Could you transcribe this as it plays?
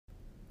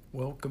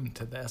Welcome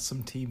to the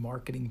SMT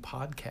Marketing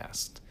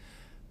Podcast.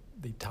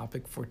 The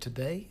topic for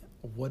today: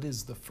 what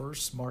is the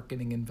first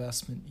marketing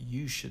investment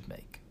you should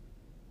make?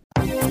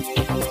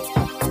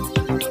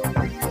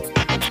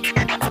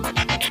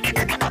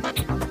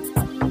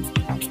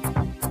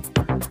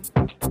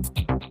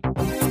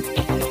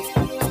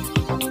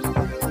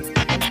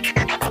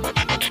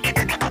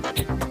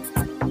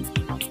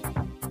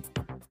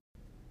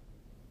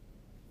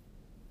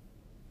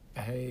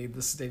 Hey,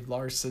 this is Dave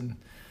Larson,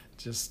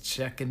 just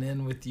checking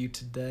in with you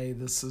today.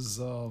 This is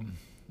a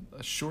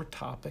short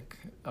topic,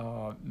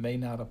 may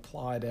not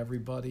apply to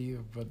everybody,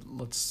 but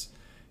let's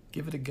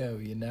give it a go.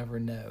 You never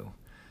know.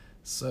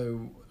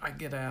 So I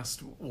get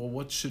asked, well,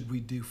 what should we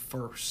do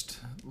first?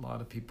 A lot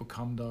of people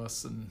come to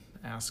us and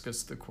ask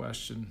us the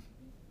question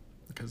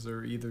because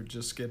they're either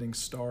just getting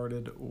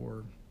started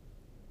or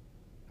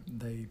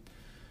they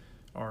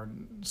are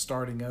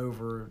starting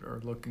over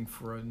or looking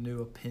for a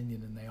new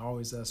opinion, and they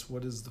always ask,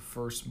 what is the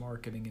first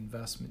marketing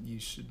investment you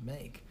should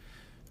make,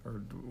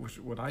 or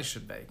what I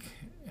should make?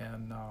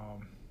 And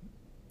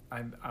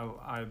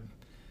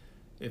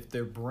if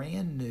they're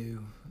brand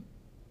new,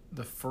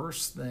 the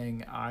first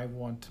thing I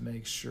want to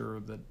make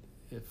sure that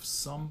if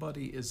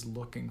somebody is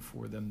looking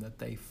for them, that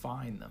they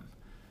find them.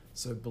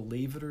 So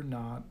believe it or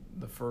not,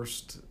 the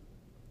first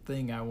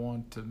thing I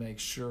want to make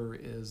sure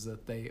is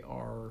that they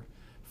are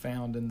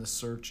found in the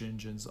search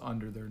engines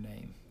under their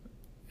name.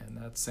 And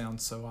that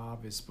sounds so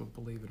obvious, but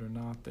believe it or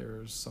not,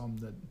 there's some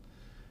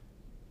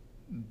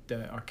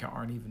that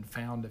aren't even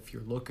found if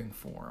you're looking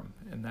for them.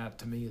 And that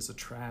to me is a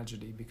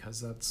tragedy,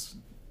 because that's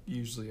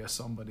usually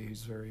somebody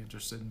who's very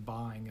interested in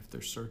buying if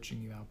they're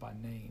searching you out by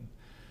name.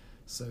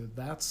 So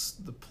that's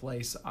the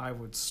place I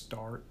would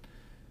start.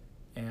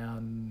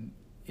 And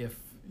if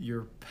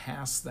you're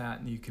past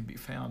that and you can be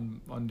found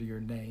under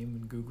your name,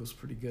 and Google's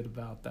pretty good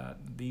about that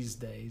these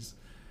days,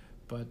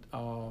 but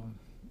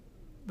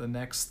the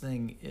next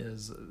thing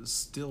is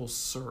still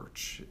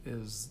search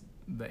is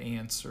the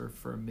answer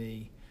for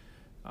me,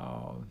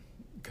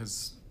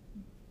 because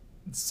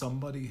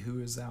somebody who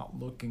is out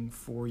looking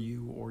for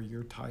you or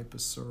your type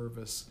of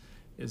service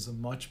is a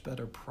much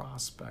better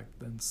prospect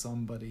than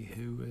somebody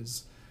who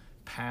is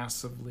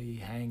passively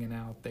hanging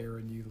out there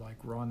and you like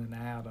run an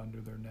ad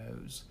under their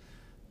nose.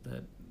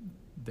 That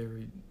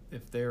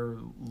if they're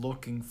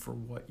looking for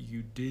what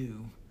you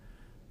do,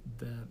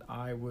 that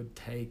I would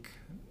take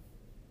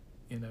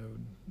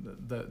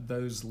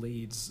those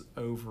leads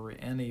over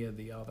any of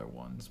the other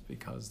ones,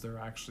 because they're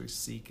actually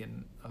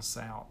seeking us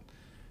out.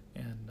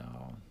 And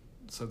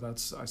so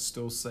I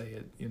still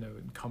say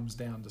it comes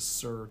down to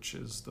search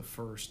is the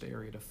first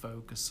area to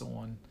focus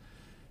on,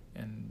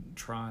 and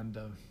trying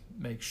to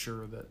make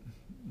sure that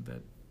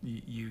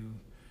you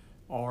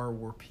are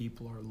where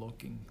people are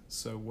looking.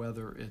 So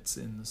whether it's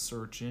in the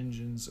search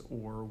engines,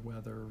 or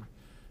whether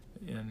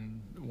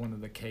in one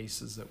of the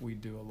cases that we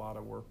do a lot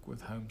of work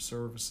with home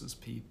services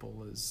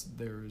people, is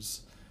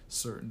there's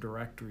certain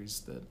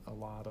directories that a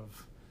lot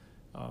of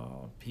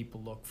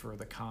people look for,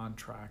 the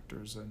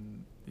contractors,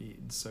 and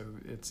so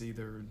it's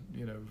either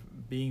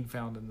being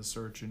found in the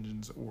search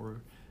engines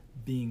or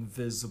being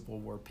visible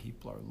where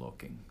people are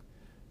looking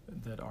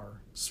that are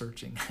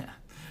searching.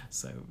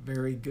 So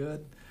very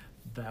good.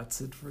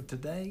 That's it for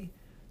today.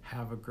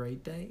 Have a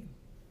great day.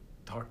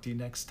 Talk to you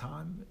next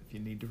time. If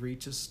you need to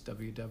reach us,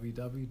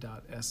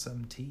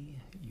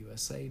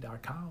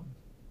 www.smtusa.com.